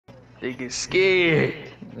They get scared.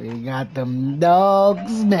 We got them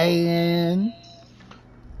dogs, man.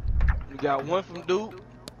 We got one from Duke,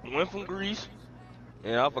 one from Greece,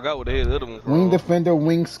 and I forgot what the hell the other one from. Wing defender,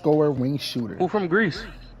 wing scorer, wing shooter. Who from Greece?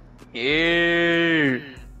 Yeah.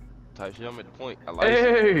 Type shit, I'm at the point. I like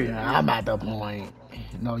Hey. Yeah, I'm at the point.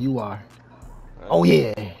 No, you are. Oh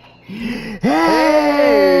yeah.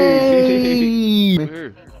 Hey. We're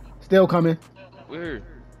here. Still coming. We're here.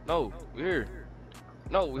 No, we're here.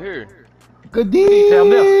 No, we're here. Good D. Hey, I'm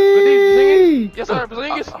there. Good D, Porzingis. Yes, sir,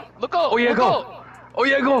 Porzingis. Look up. Oh yeah, look go. up. Oh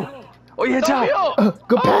yeah, go. Oh yeah, Stop me ciao. up.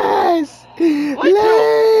 Good pass.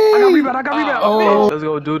 I got rebound. Oh. Let's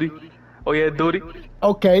go, duty. Oh yeah, duty.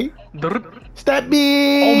 Okay. Step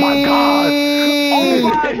me. Oh my god. Oh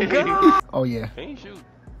my god. Oh yeah. Can you shoot?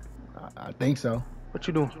 I think so. What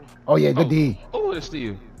you doing? Oh yeah, good D. Oh, it's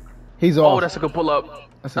steal. He's off. Oh, that's a good pull up.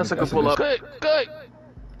 That's a good pull up. Good.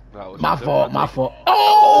 No, My fault. My fault.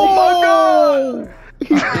 Oh my god.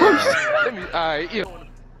 Let me. All right. Yeah.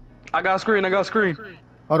 I got screen.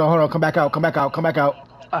 Hold on. Come back out.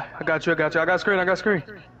 I got you. I got screen.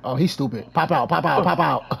 Oh, he's stupid. Pop out.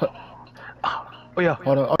 Oh yeah.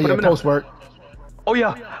 Hold on. Oh yeah, post work. Oh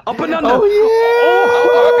yeah. Up and under. Oh yeah.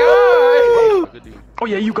 Oh my god. Oh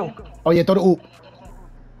yeah, you go. Oh yeah, throw the oop.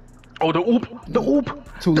 Oh, the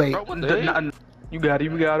oop. Too late. Bro, what the hell? You got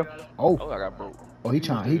him. Oh, Oh, I got broke. he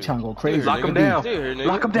trying to go crazy. Lock him Good D. down. Still here, nigga.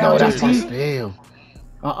 Lock him No, down, that's my JT. steal.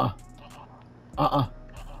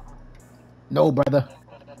 No, brother.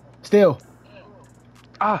 Still.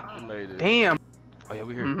 Ah, We made it. damn. Oh yeah,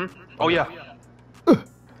 we here. Oh yeah.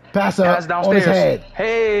 Pass up Pass on his head. downstairs.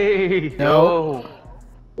 Hey. No.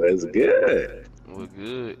 That's good. We're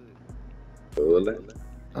good. Cool.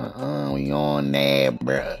 We on there,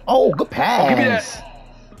 bro. Oh, good pass. Give me that.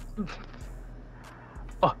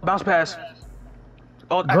 Oh, bounce pass.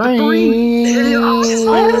 Oh, at the Green. three.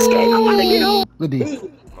 Good D.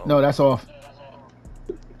 No, that's off.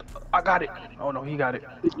 I got it. Oh no, he got it.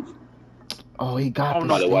 Oh, he got Oh, the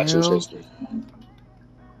no. Probably watching steal. system.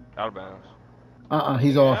 Out of bounds.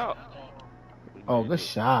 He's off. Out. Oh, good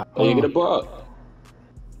shot. Oh, you get a ball.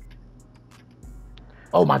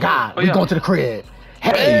 Oh my God, Oh, we yeah. going to the crib.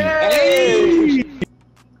 Hey. Hey.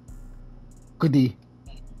 Good D.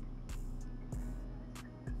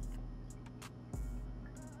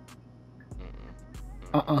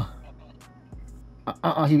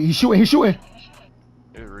 He's shooting.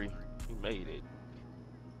 He made it.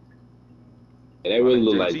 And that really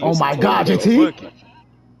look like. Oh my God, Oh, JT. bucket.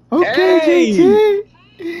 Okay, Hey.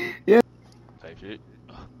 JT. Yeah. Type shit.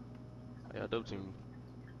 I got double team.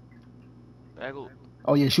 Bagel.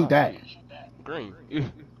 Oh yeah, shoot that. Green.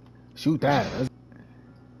 Shoot that.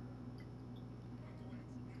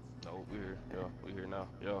 No, we here. Yo, we here now.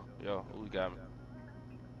 Yo, who got me?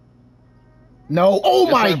 No. Oh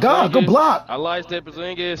Yes, my sir, God, good Porzingis. block. I lied to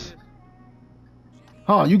Porzingis.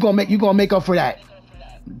 Huh? You gonna make up for that?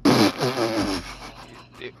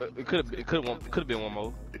 It could have been one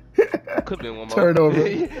more. Could have been one more.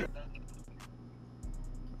 Turnover.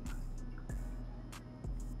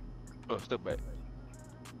 Oh, step back.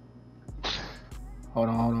 Hold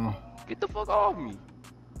on. Get the fuck off me.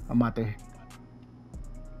 I'm out there.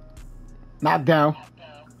 Knock down.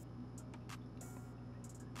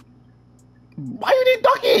 Why you didn't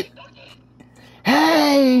duck it?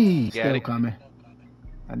 Hey! Got Still it. coming.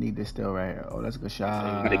 I need this still right here. Oh, that's a good shot.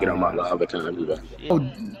 I'm gonna get on my lava time, bro. Oh,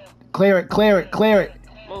 clear it.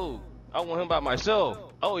 Move. I want him by myself.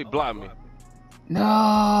 Oh, he blocked me.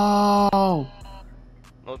 No.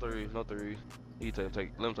 No threes. He take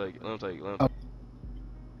it. Let him take it. Oh.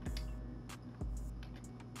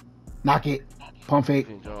 Knock it. Pump fake.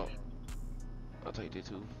 He can jump. I'll take that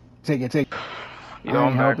too. Take it. Yo, I I'm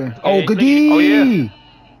ain't back. helping. Hey, Oh, good look- D. oh, yeah.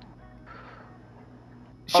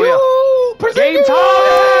 Shoot. Oh, Game Porzingis!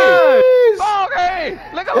 time! Okay,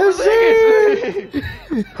 look at Porzingis!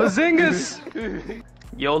 Porzingis.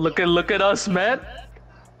 Yo, look at us, man.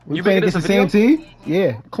 We You playing making against this the a same team?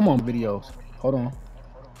 Yeah. Come on, videos. Hold on.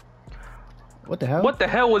 What the hell? What the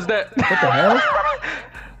hell was that? What the hell?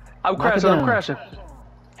 I'm down. crashing.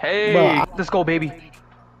 Hey, Bro, let's go, baby.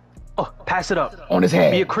 Oh, pass it up. On his Be a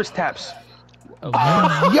head. KRISTAPS.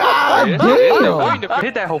 God Yeah. damn.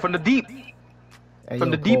 Hit that hole from the deep. Hey, From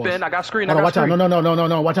yo, the deep pause. end, I got screen. Hold on, I watch got out. screen.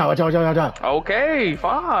 No. Watch out. Okay,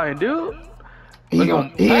 fine, dude. He ain't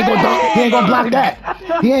gonna block that.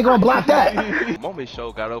 He ain't gonna block that. Moment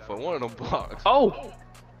show got up for one of them blocks. Oh,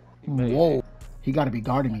 Whoa. He gotta be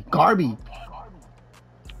guarding me. Garby.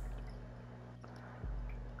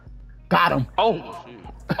 Got him. oh.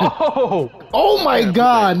 Oh my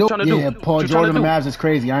God! No, Trying to yeah, do? Paul What you trying George to and the do? Mavs is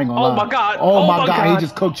crazy. I ain't gonna lie. Oh my God! Oh my God! He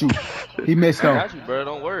just cooked you. He missed I though. got you, bro.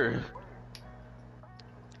 Don't worry.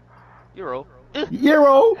 Euro.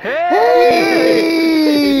 Euro. Hey!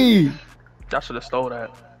 Hey! I should have stole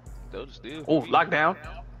that. That was still. Oh, lockdown.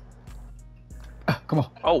 Come on.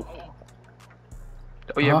 Oh.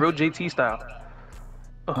 Oh yeah, real JT style.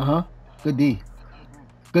 Good D.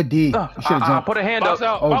 Good D. You should have jumped. Put a hand Box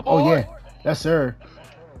up. out. Oh yeah. Yes sir.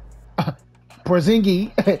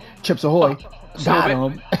 Porzingis. Chips Ahoy. Got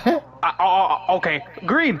him. Okay.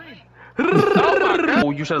 Green.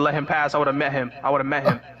 Oh, you should have let him pass. I would have met him.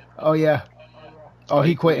 Oh yeah. Oh,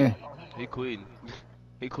 he quitting. He quitting.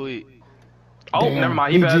 He quit. Oh, Damn, never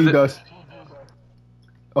mind. He He G'd does. us.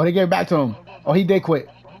 Oh, they gave it back to him. Oh, he did quit.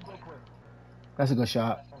 That's a good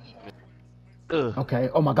shot. Okay.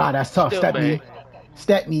 Oh my God, that's tough. Step me.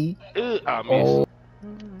 Step me. I missed.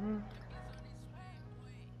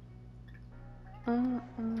 Oh.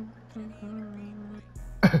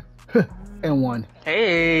 And one.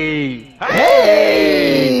 Hey.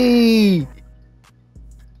 Hey!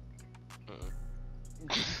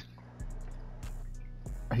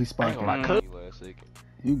 He's sparking.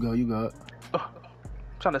 You go.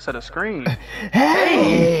 Trying to set a screen.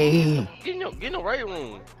 Hey! Get in the right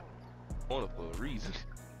room. On it for a reason.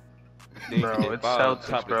 Bro, it's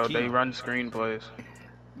Celtics, bro. They run screenplays.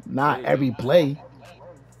 Not every play.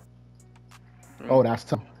 Oh, that's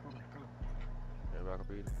tough. Everybody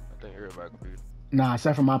can beat it. I think everybody can beat it. Nah,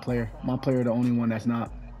 except for my player. My player, the only one that's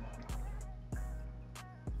not.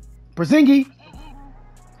 Porzingis.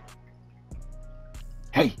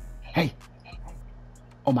 Hey.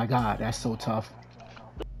 Oh my God, that's so tough.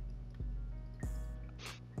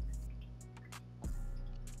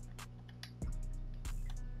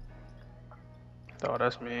 Oh,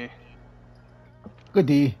 that's me. Good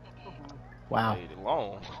D. Wow. Made it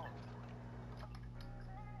long.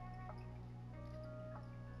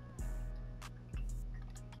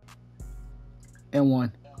 And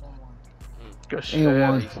one. Good shit. And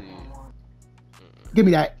one. Give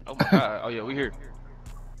me that. Oh my God. Oh yeah, we here.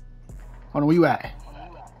 Hold on, where you at?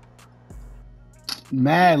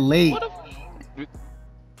 Mad late.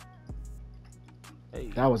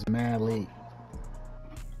 Hey. That was mad late.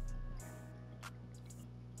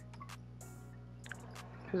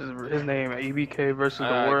 His name ABK versus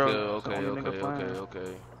the world.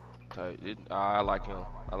 Okay. Tight. I like him.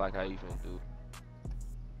 I like how he finna do.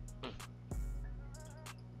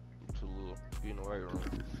 Too little. Be in the right room.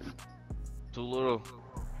 Too little.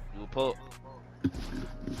 You a pup.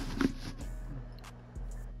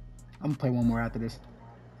 I'm gonna play one more after this.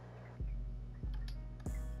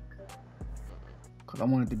 Cause I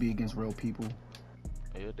want it to be against real people.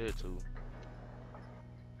 Yeah, that too.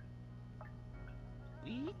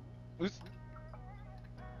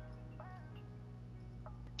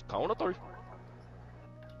 Count 3.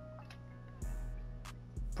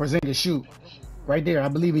 Porzingis, shoot. Right there, I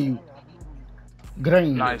believe in you.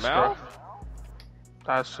 Green. Nice, bro.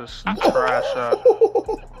 That's just trash shot.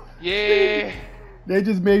 Yeah. They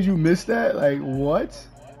just made you miss that? Like, what?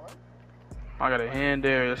 I got a hand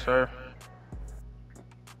there, yes, sir.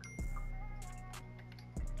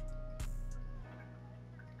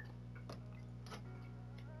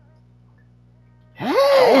 Hey!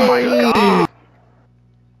 Oh my God.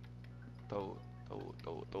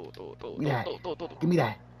 Give me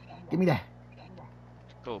that. Give me that.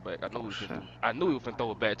 Throw it back. I knew he was finna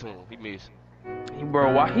throw it back to him. He missed.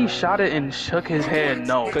 Bro, why he shot it and shook his head?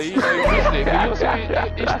 No. Cause you know you missed it. You see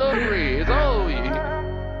it's stubborn. It's over.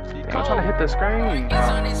 I'm trying to hit the screen.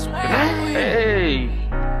 Hey.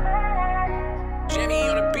 Jimmy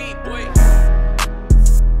on the beat, boy.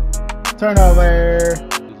 Turnover.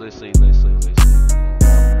 Let's see. Bye.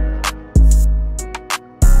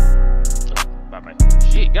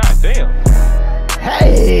 Shit, goddamn.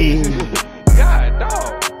 Hey!